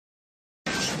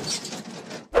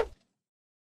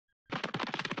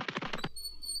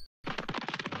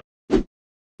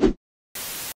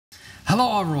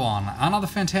Hello everyone, another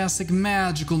fantastic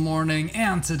magical morning,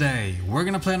 and today we're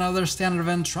gonna play another standard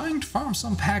event trying to farm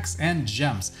some packs and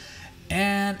gems.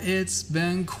 And it's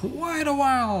been quite a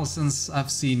while since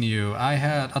I've seen you. I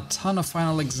had a ton of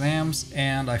final exams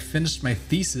and I finished my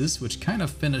thesis, which kind of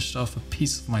finished off a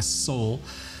piece of my soul.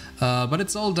 But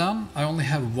it's all done. I only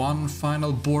have one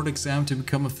final board exam to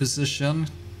become a physician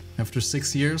after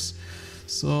 6 years.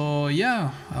 So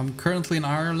yeah, I'm currently in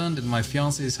Ireland in my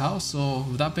fiance's house, so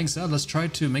with that being said, let's try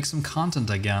to make some content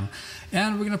again.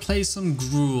 And we're gonna play some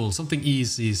GRUUL, something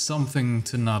easy, something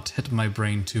to not hit my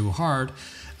brain too hard,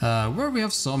 where we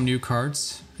have some new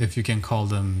cards, if you can call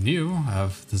them new.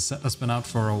 The set has been out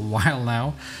for a while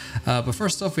now. But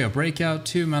first off, we have Breakout,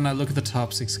 2 mana, look at the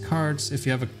top 6 cards. If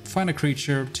you find a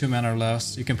creature, 2 mana or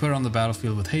less, you can put it on the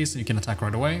battlefield with haste and you can attack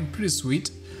right away. Pretty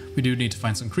sweet. We do need to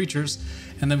find some creatures.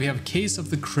 And then we have Case of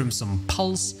the Crimson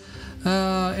Pulse.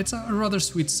 It's a rather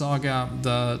sweet saga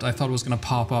that I thought was going to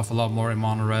pop off a lot more in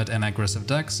mono red and aggressive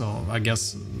deck, so I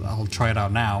guess I'll try it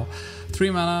out now.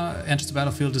 3 mana, enters the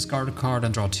battlefield, discard a card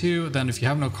and draw 2. Then if you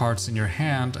have no cards in your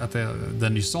hand,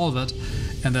 then you solve it,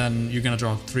 and then you're going to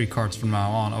draw 3 cards from now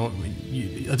on.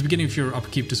 At the beginning of your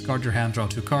upkeep, discard your hand, draw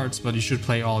 2 cards, but you should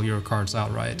play all your cards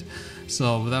outright.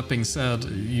 So with that being said,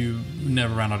 you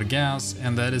never ran out of gas,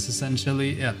 and that is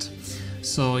essentially it.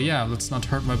 So yeah, let's not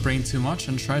hurt my brain too much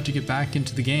and try to get back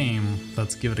into the game.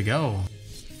 Let's give it a go.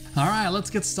 Alright, let's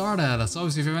get started. As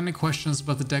always, if you have any questions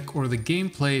about the deck or the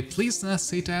gameplay, please don't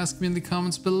hesitate to ask me in the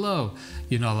comments below.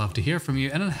 You know I love to hear from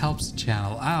you and it helps the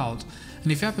channel out.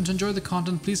 And if you happen to enjoy the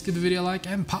content, please give the video a like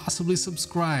and possibly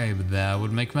subscribe. That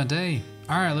would make my day.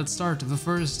 Alright, let's start the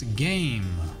first game.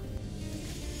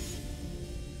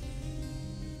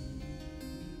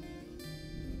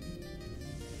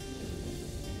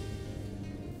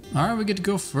 Alright, we get to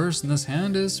go first, and this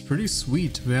hand is pretty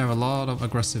sweet. We have a lot of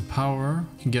aggressive power.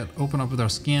 We can open up with our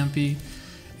Scampy,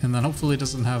 and then hopefully it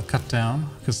doesn't have cut down,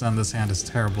 because then this hand is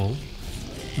terrible.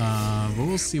 But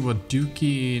we'll see what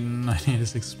Dookie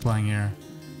 986 is playing here.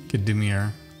 Get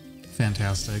Dimir.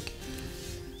 Fantastic.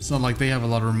 It's not like they have a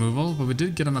lot of removal, but we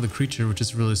did get another creature, which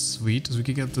is really sweet. So we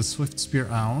can get the Swift Spear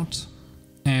out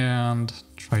and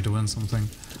try to win something.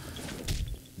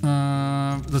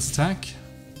 Let's attack.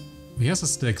 He has a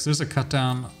stick, so there's a cut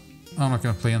down. I'm not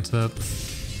gonna play into it.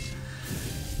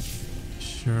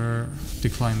 Sure,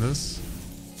 decline this.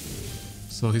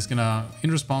 So he's gonna, in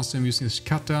response to him using his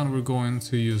cut down, we're going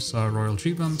to use our Royal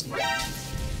Treatment.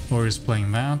 Or he's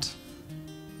playing that.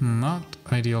 Not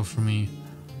ideal for me.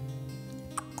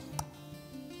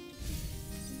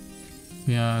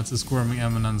 Yeah, it's a Squirming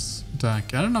Eminence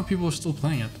deck. I don't know if people are still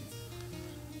playing it.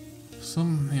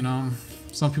 Some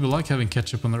people like having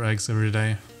ketchup on their eggs every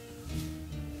day.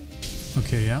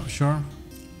 Okay, yeah, sure.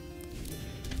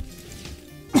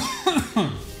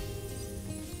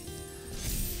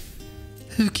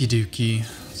 Okie dokie.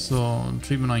 So,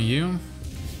 treatment on you.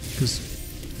 Because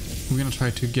we're gonna try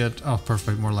to get... Oh,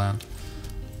 perfect, more land.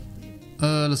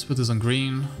 Let's put this on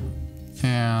green.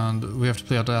 And we have to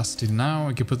play Audacity now.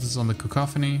 I can put this on the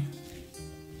Cacophony.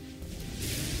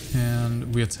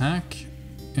 And we attack.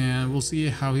 And we'll see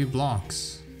how he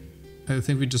blocks. I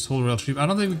think we just hold Royal Treatment. I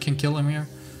don't think we can kill him here.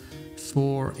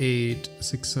 4, 8,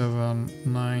 6, 7,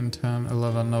 9, 10,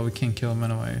 11. No, we can't kill him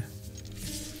anyway.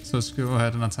 So let's go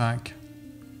ahead and attack.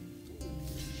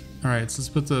 Alright, so let's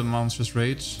put the Monstrous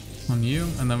Rage on you,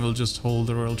 and then we'll just hold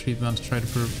the Royal Treatment to try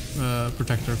to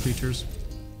protect our creatures.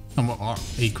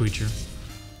 A creature.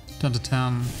 10 to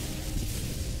 10.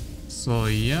 So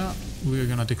yeah, we're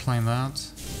gonna decline that.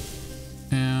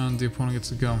 And the opponent gets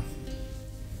to go.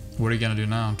 What are you gonna do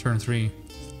now? Turn 3.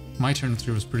 My turn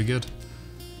 3 was pretty good.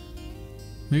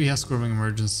 Maybe he has Squirming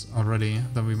Emergence already,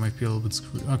 then we might be a little bit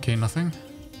screwed. Okay, nothing.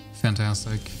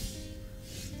 Fantastic.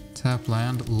 Tap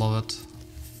land, love it.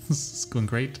 This is going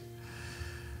great.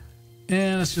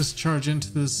 And let's just charge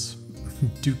into this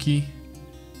Dookie.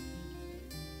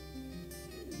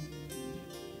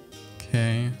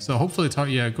 Okay, so hopefully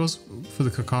it goes for the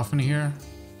Cacophony here.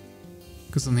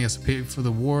 Because then he has to pay for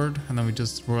the ward, and then we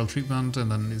just Royal Treatment,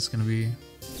 and then it's gonna be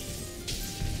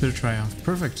Bitter Triumph.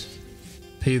 Perfect.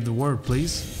 Pay the word,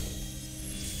 please.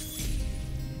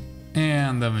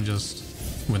 And then we just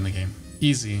win the game.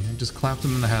 Easy. Just clap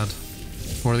them in the head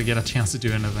before they get a chance to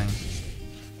do anything.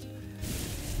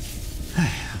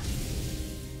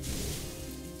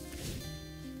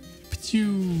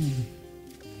 Pachoo.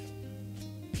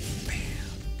 Bam.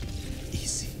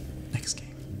 Easy. Next game.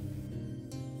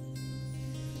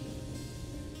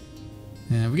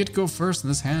 And we get to go first, and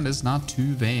this hand is not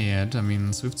too bad. I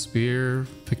mean, Swift Spear,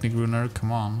 Picnic Ruiner, come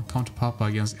on. Come to Papa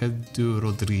against Edu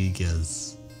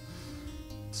Rodriguez.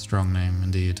 Strong name,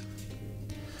 indeed.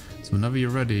 So whenever you're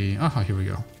ready... Aha, here we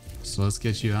go. So let's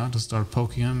get you out and start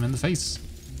poking him in the face.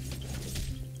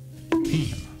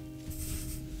 Bam.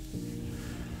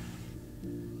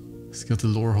 He's got the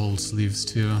Lorehold sleeves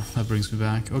too. That brings me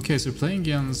back. Okay, so we're playing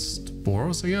against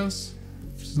Boros, I guess.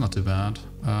 Which is not too bad.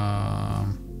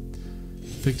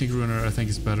 Picnic Ruiner I think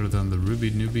is better than the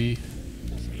Ruby Newbie.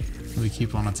 We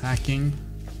keep on attacking.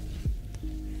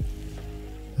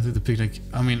 I think the Picnic...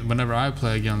 I mean, whenever I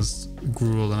play against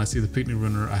GRUUL and I see the Picnic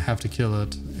Ruiner, I have to kill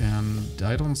it. And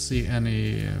I don't see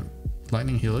any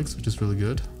Lightning Helix, which is really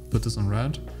good. Put this on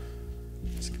red.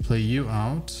 Let's play you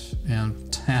out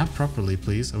and tap properly,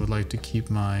 please. I would like to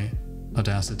keep my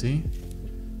Audacity.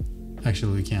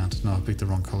 Actually, we can't. No, I picked the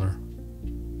wrong color.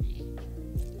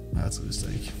 That's a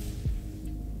mistake.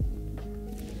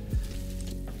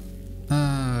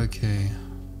 Okay.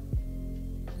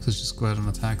 So let's just go ahead and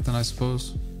attack then, I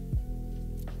suppose.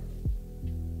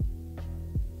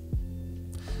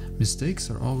 Mistakes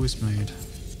are always made.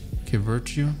 Okay,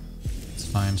 Virtue. It's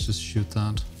fine, let's just shoot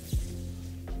that.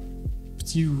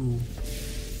 Pew!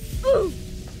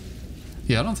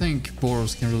 Yeah, I don't think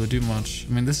Boros can really do much.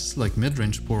 I mean, this is like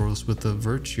mid-range Boros with the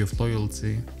Virtue of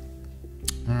Loyalty.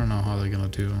 I don't know how they're gonna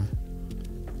do.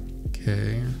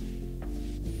 Okay.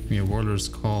 Yeah, Warlord's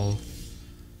Call.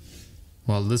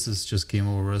 Well, this is just game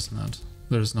over, isn't it?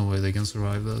 There's no way they can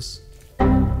survive this.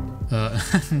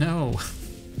 No!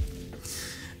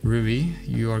 Ruby,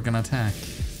 you are gonna attack.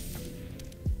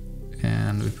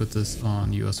 And we put this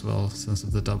on you as well, since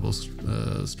of the double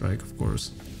strike, of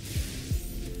course.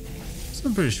 So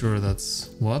I'm pretty sure that's...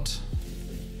 what?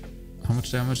 How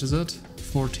much damage is it?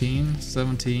 14,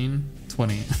 17,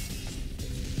 20.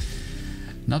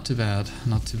 Not too bad,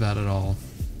 not too bad at all.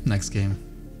 Next game.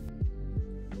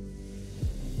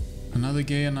 Another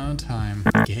gay amount of time.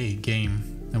 Gay game.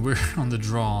 And we're on the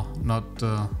draw, not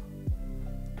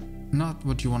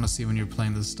what you want to see when you're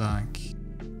playing this deck.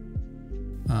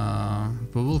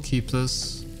 But we'll keep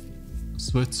this.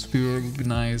 Swift Spear,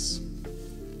 nice.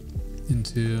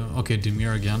 Into... okay,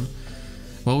 Demir again.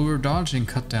 Well, we were dodging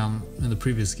Cut Down in the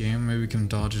previous game. Maybe we can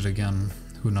dodge it again.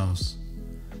 Who knows?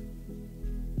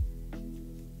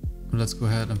 Let's go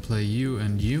ahead and play you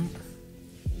and you.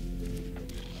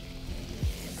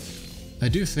 I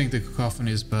do think the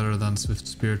Cacophony is better than Swift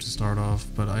Spear to start off,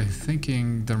 but I'm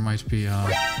thinking there might be a...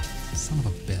 son of a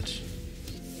bitch.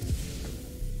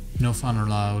 No fun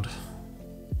allowed.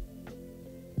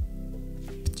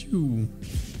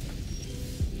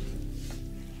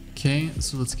 Okay,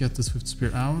 so let's get the Swift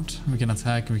Spear out. We can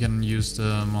attack, we can use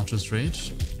the Monstrous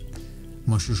Rage.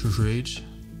 Monstrous Rage.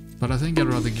 But I think I'd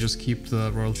rather just keep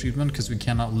the Royal Treatment, because we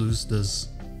cannot lose this.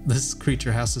 This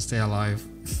creature has to stay alive.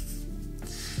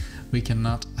 We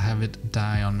cannot have it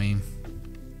die on me.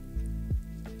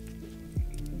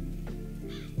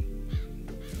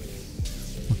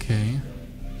 Okay.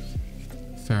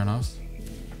 Fair enough.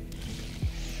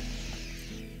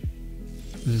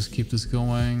 Let's just keep this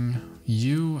going.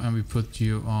 You, and we put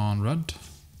you on red.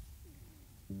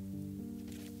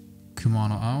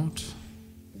 Kumano out.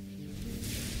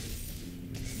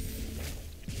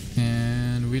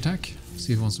 And we attack.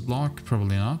 See if he wants to block.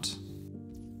 Probably not.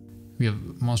 We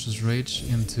have Monstrous Rage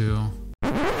into...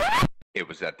 It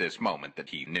was at this moment that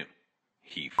he knew.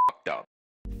 He fucked up.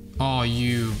 Oh,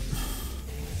 you...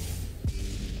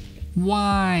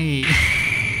 why?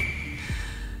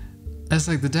 It's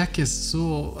like the deck is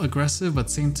so aggressive, but at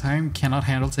the same time cannot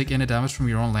take any damage from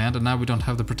your own land, and now we don't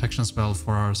have the protection spell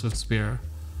for our Swift Spear.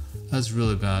 That's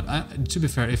really bad. To be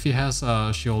fair, if he has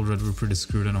Shieldred, we're pretty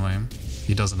screwed anyway.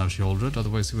 He doesn't have Shieldred,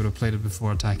 otherwise he would have played it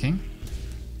before attacking.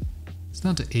 It's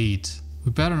down to 8.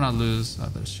 We better not lose. Oh,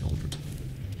 there's Shieldred.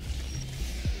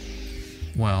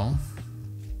 Well,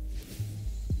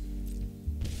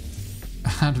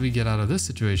 how do we get out of this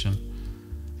situation?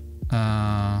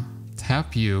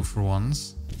 Tap you for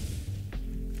once.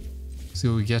 See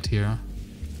what we get here.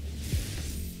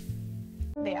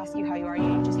 They ask you how you are,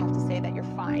 you just have to say that you're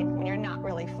fine when you're not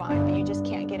really fine, but you just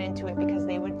can't get into it because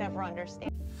they would never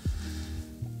understand.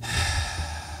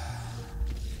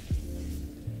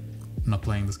 I'm not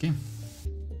playing this game.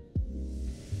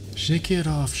 Shake it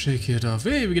off, shake it off.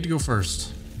 Hey, we get to go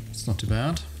first. It's not too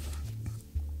bad.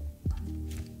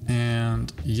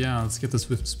 And yeah, let's get the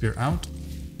Swift Spear out.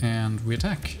 And we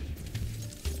attack.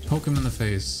 Poke him in the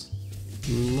face.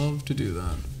 Love to do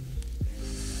that.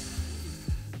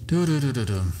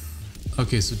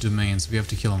 Okay, so domains. We have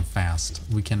to kill him fast.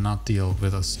 We cannot deal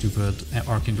with a stupid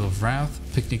Archangel of Wrath.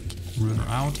 Picnic Ruiner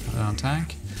out.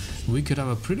 Attack. We could have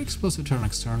a pretty explosive turn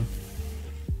next turn.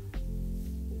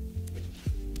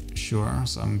 Sure,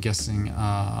 so I'm guessing...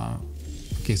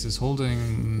 okay, so he's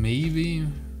holding maybe...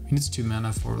 He needs 2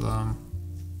 mana for the...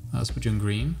 let's put you in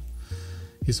green.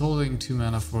 He's holding 2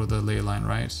 mana for the ley line,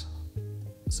 right?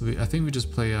 So I think we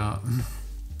just play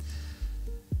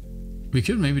we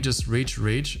could maybe just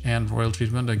Rage and Royal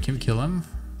Treatment and kill him.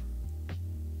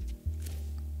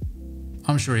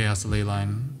 I'm sure he has the ley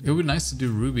line. It would be nice to do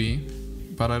Ruby,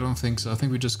 but I don't think so. I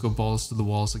think we just go balls to the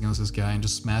walls against this guy and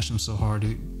just smash him so hard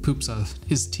he poops out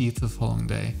his teeth the following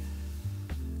day.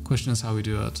 Question is how we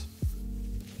do it.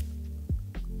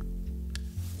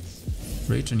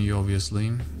 Rage on you,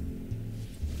 obviously.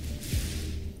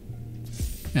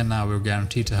 And now we're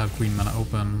guaranteed to have green mana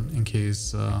open in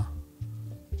case...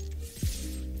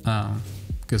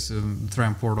 because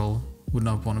Thram Portal would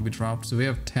not want to be dropped. So we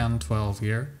have 10, 12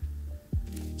 here.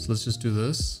 So let's just do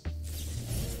this.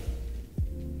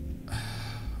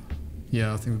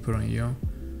 Yeah, I think we put on you.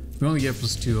 We only get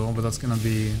 +2, but that's gonna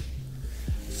be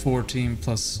 14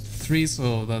 plus 3,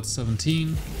 so that's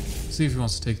 17. See if he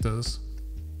wants to take this.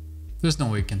 There's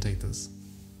no way he can take this.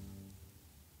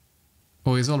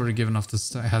 Oh, he's already given off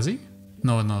this. Has he?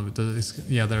 No,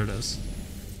 yeah, there it is.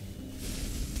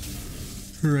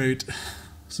 Right.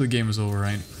 So the game is over,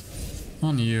 right?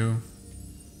 On you.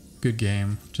 Good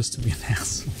game. Just to be an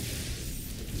asshole.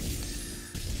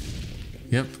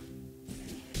 Yep.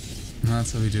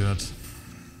 That's how we do it.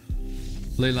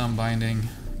 Leyline Binding.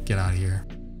 Get out of here.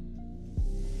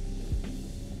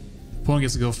 Opponent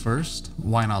gets to go first.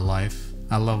 Why not life?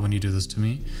 I love when you do this to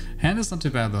me. Hand is not too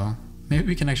bad though. Maybe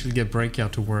we can actually get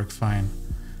Breakout to work fine.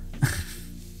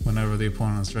 Whenever the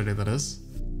opponent is ready, that is.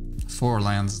 4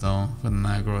 lands though, with an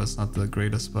aggro is not the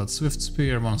greatest, but Swift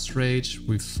Spear, Monster Rage,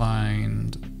 we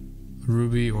find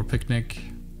Ruby or Picnic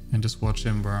and just watch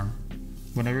him burn.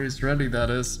 Whenever he's ready, that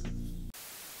is.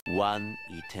 1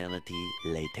 eternity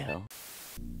later.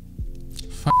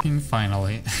 Fucking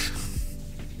finally.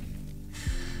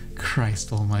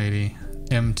 Christ almighty.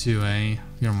 M2A,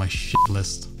 you're on my shit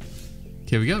list.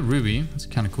 Okay, we got Ruby, that's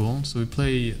kind of cool. So we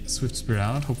play Swift Spear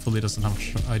out, hopefully it doesn't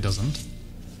have I doesn't.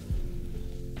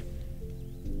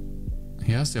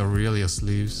 He has the Aurelia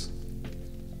sleeves.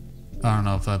 I don't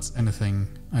know if that's anything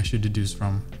I should deduce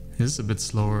from. He's a bit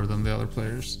slower than the other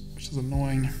players, which is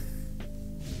annoying.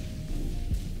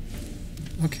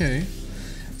 Okay,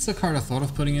 it's a card I thought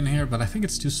of putting in here, but I think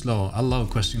it's too slow. I love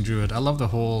Questing Druid. I love the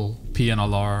whole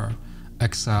PNLR,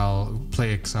 Exile,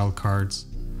 play Exile cards,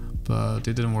 but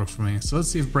it didn't work for me. So let's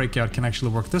see if Breakout can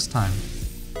actually work this time.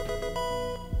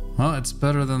 Well, it's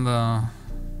better than the...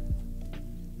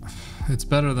 It's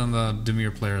better than the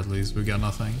Dimir player at least. We got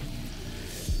nothing.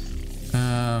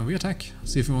 We attack.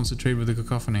 See if he wants to trade with the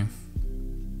Cacophony.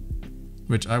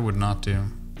 Which I would not do.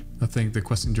 I think the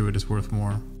Questing Druid is worth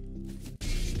more.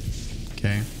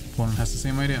 Okay, opponent has the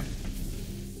same idea.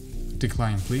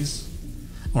 Decline, please.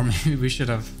 Or maybe we should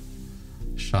have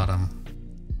shot him.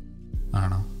 I don't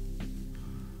know.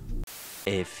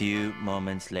 A few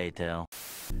moments later.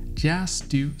 Just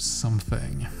do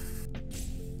something.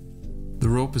 The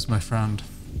rope is my friend.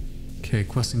 Okay,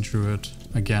 Questing Druid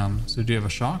again. So do you have a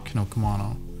shock? No, come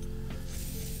on.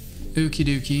 Okie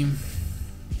dokie.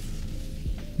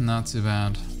 Not too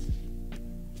bad.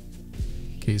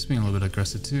 Okay, he's being a little bit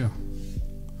aggressive too.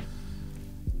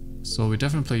 So we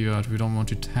definitely play you out. We don't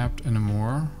want you tapped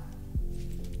anymore.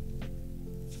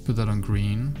 Put that on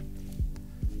green.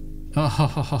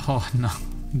 Oh, no.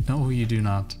 No, you do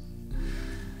not.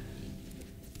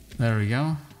 There we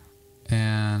go.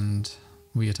 And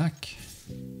we attack.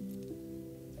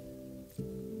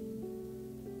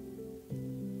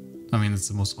 I mean, it's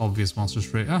the most obvious monster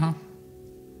spray.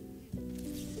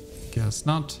 Guess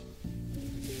not.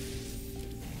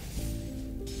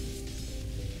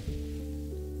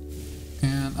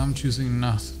 And I'm choosing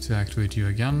not to activate you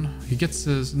again. He gets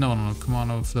his... No,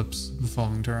 Kumano flips the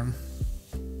following turn.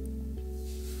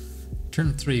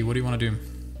 Turn 3, what do you want to do?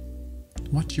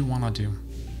 What do you want to do?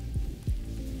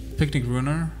 Picnic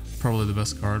Ruiner, probably the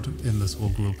best card in this whole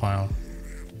GRUUL pile.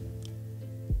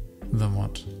 Then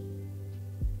what?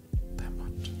 Then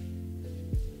what?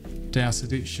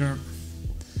 Audacity, sure.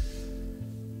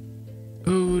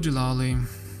 Oh, Jalali.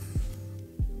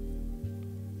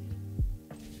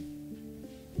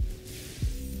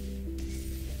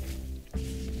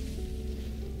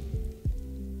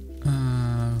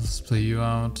 Let's play you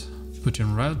out. Put you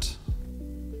in red.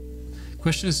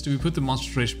 Question is, do we put the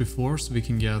Monster Rage before so we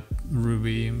can get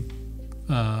Ruby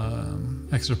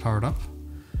extra powered up?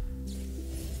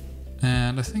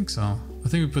 And I think so. I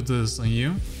think we put this on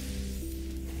you.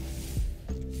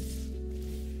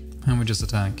 And we just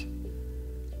attack.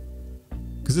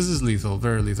 Because this is lethal,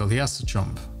 very lethal. He has to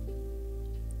jump.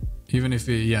 Even if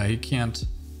he can't.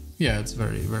 Yeah, it's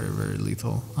very, very, very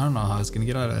lethal. I don't know how he's gonna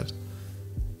get out of it.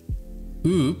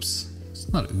 Oops.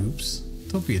 It's not oops.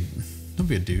 Don't be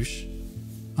a douche.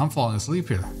 I'm falling asleep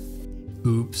here.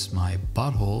 Oops, my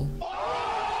butthole.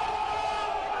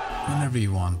 Whenever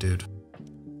you want, dude.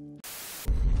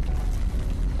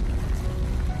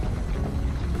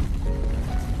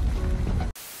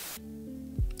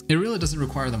 It really doesn't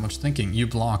require that much thinking. You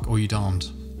block or you don't.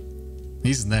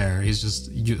 He's there. He's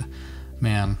just you.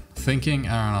 Man, thinking.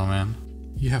 I don't know, man.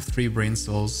 You have 3 brain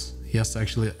cells. He has to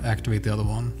actually activate the other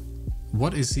one.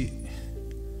 What is he?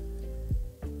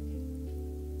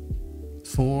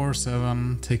 4,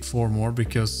 7. Take 4 more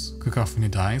because Cacophony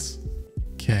dies.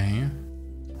 Okay.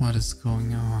 What is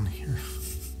going on here?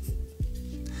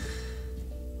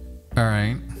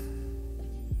 Alright.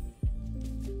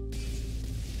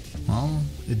 Well,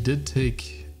 it did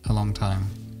take a long time.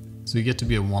 So you get to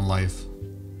be at 1 life.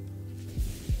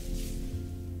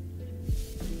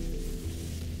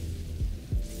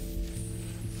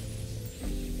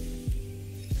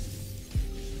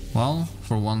 Well,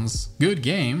 for once, good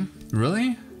game.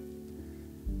 Really?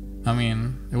 I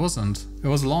mean, it wasn't. It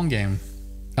was a long game.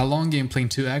 A long game playing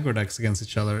 2 aggro decks against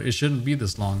each other. It shouldn't be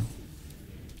this long.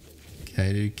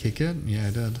 Okay, did you kick it? Yeah,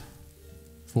 I did.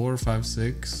 4, 5,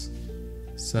 6,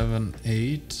 7,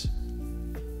 8.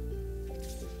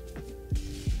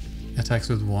 Attacks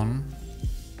with 1.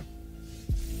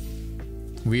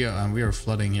 We are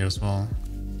flooding here as well.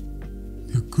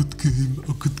 A good game,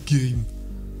 a good game.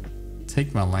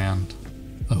 Take my land.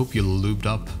 I hope you lubed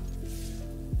up.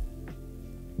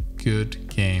 Good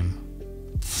game.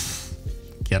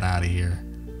 Get out of here.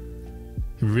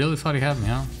 You really thought he had me,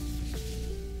 huh?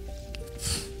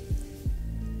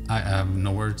 I have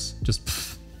no words.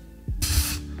 Just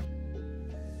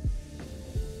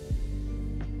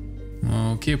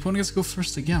Okay, opponent gets to go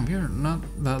first again. We are not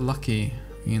that lucky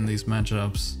in these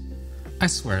matchups. I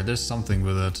swear, there's something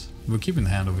with it. We're keeping the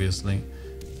hand, obviously.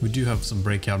 We do have some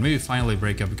breakout. Maybe finally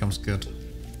breakout becomes good.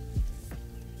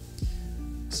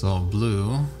 So,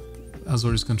 blue.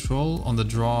 Azori's Control on the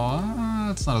draw.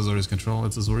 It's not Azori's Control,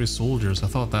 it's Azori's Soldiers. I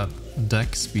thought that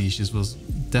deck species was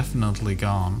definitely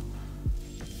gone.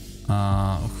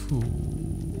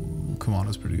 Kumano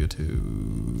is pretty good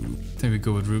too. I think we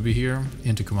go with Ruby here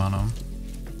into Kumano.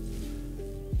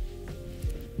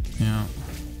 Yeah.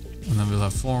 And then we'll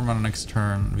have 4 mana next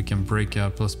turn. We can break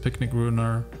out plus Picnic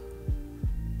Ruiner.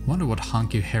 Wonder what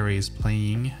Hunky Harry is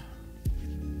playing.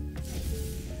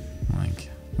 Like,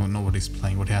 I don't know what he's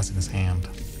playing, what he has in his hand.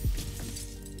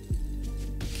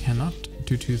 Cannot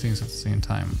do 2 things at the same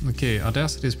time. Okay,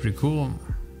 Audacity is pretty cool.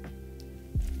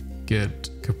 Get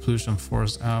Compulsion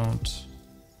Force out.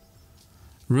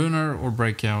 Ruiner or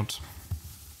Breakout.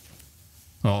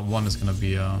 Well, one is gonna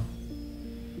be a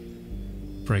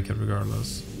Breakout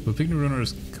regardless. But Picnic Ruiner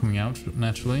is coming out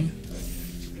naturally.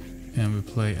 And we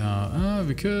play,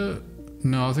 we could...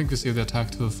 No, I think we save the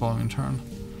attack to the following turn.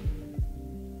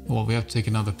 Well, we have to take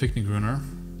another Picnic Ruiner.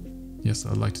 Yes,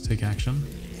 I'd like to take action.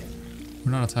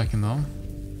 We're not attacking though.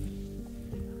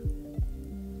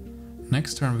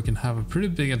 Next turn we can have a pretty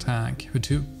big attack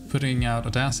with putting out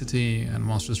Audacity and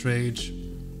Monstrous Rage.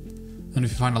 And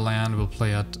if you find a land, we'll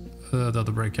play at the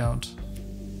other Breakout.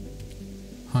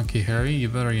 Hunky Harry, you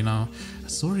better, you know.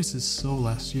 Azorius is so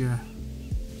last year.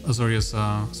 Azorius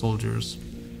Soldiers.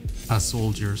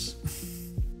 Soldiers.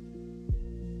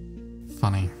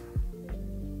 Funny.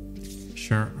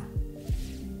 Sure.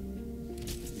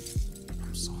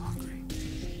 I'm so hungry.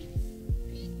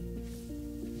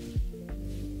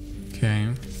 Okay.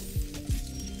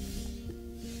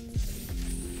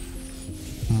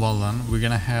 Well then, we're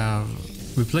gonna have...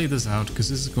 We play this out because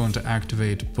this is going to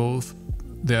activate both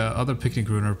the other Picnic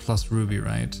Ruiner plus Ruby,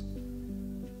 right?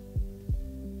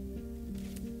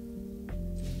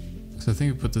 So I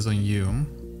think we put this on you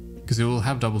because it will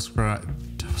have double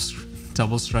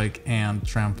strike and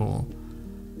trample,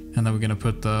 and then we're gonna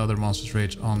put the other Monstrous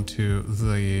Rage onto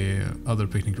the other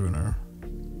Picnic Ruiner.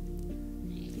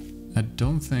 I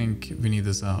don't think we need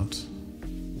this out,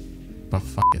 but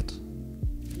fuck it.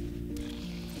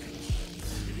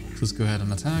 Let's go ahead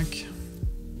and attack.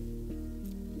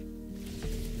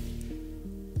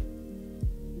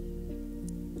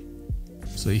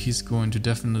 So he's going to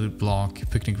definitely block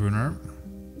Picnic Ruiner.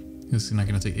 He's not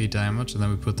going to take 8 damage, and then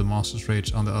we put the Monstrous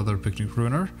Rage on the other Picnic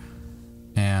Ruiner.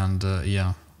 And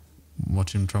yeah,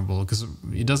 watch him trample, because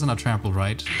he doesn't have trample,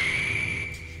 right?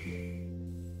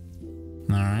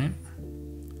 Alright.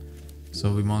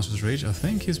 So we Monstrous Rage. I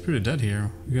think he's pretty dead here.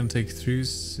 We're going to take 3,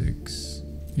 6...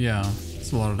 Yeah,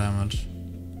 it's a lot of damage.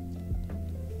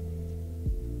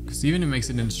 Because even if it makes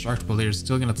it indestructible here, it's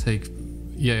still going to take...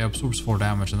 Yeah, he absorbs 4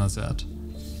 damage and that's it. So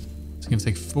you can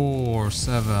take 4,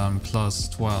 7 plus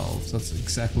 12. So that's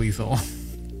exactly lethal.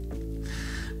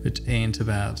 which ain't too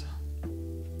bad.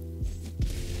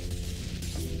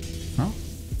 Well,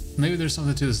 maybe there's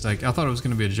something to this deck. I thought it was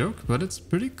gonna be a joke, but it's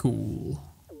pretty cool.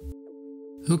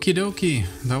 Okie dokie,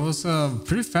 that was a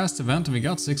pretty fast event and we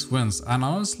got 6 wins. And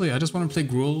honestly, I just want to play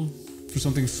GRUUL for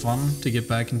something fun to get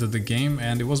back into the game,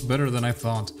 and it was better than I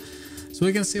thought. So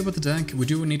we can see about the deck, we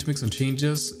do need to make some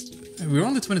changes. We were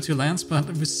only 22 lands, but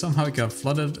we somehow got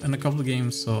flooded in a couple of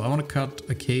games, so I want to cut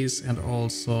a case, and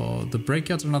also the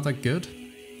breakouts are not that good.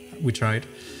 We tried,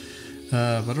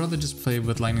 but I'd rather just play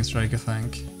with Lightning Strike, I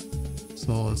think.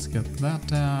 So let's get that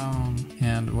down.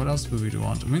 And what else would we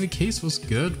want? I mean, the case was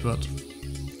good, but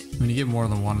when you get more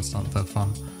than one, it's not that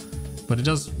fun. But it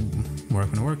does work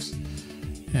when it works.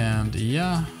 And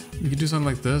yeah, we could do something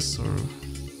like this, or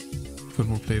put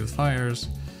more play with fires.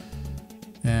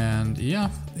 And yeah,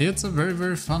 it's a very,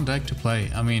 very fun deck to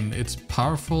play. I mean, it's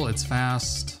powerful, it's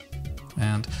fast,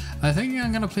 and I think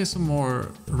I'm gonna play some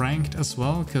more ranked as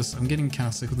well, because I'm getting kind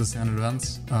of sick with the standard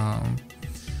events.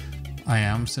 I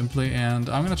am simply, and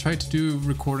I'm gonna try to do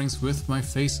recordings with my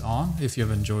face on. If you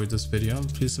have enjoyed this video,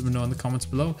 please let me know in the comments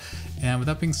below. And with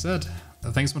that being said,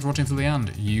 thanks so much for watching till the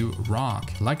end. You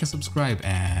rock. Like and subscribe,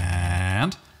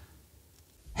 and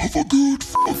have a good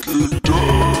fucking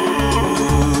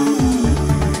day.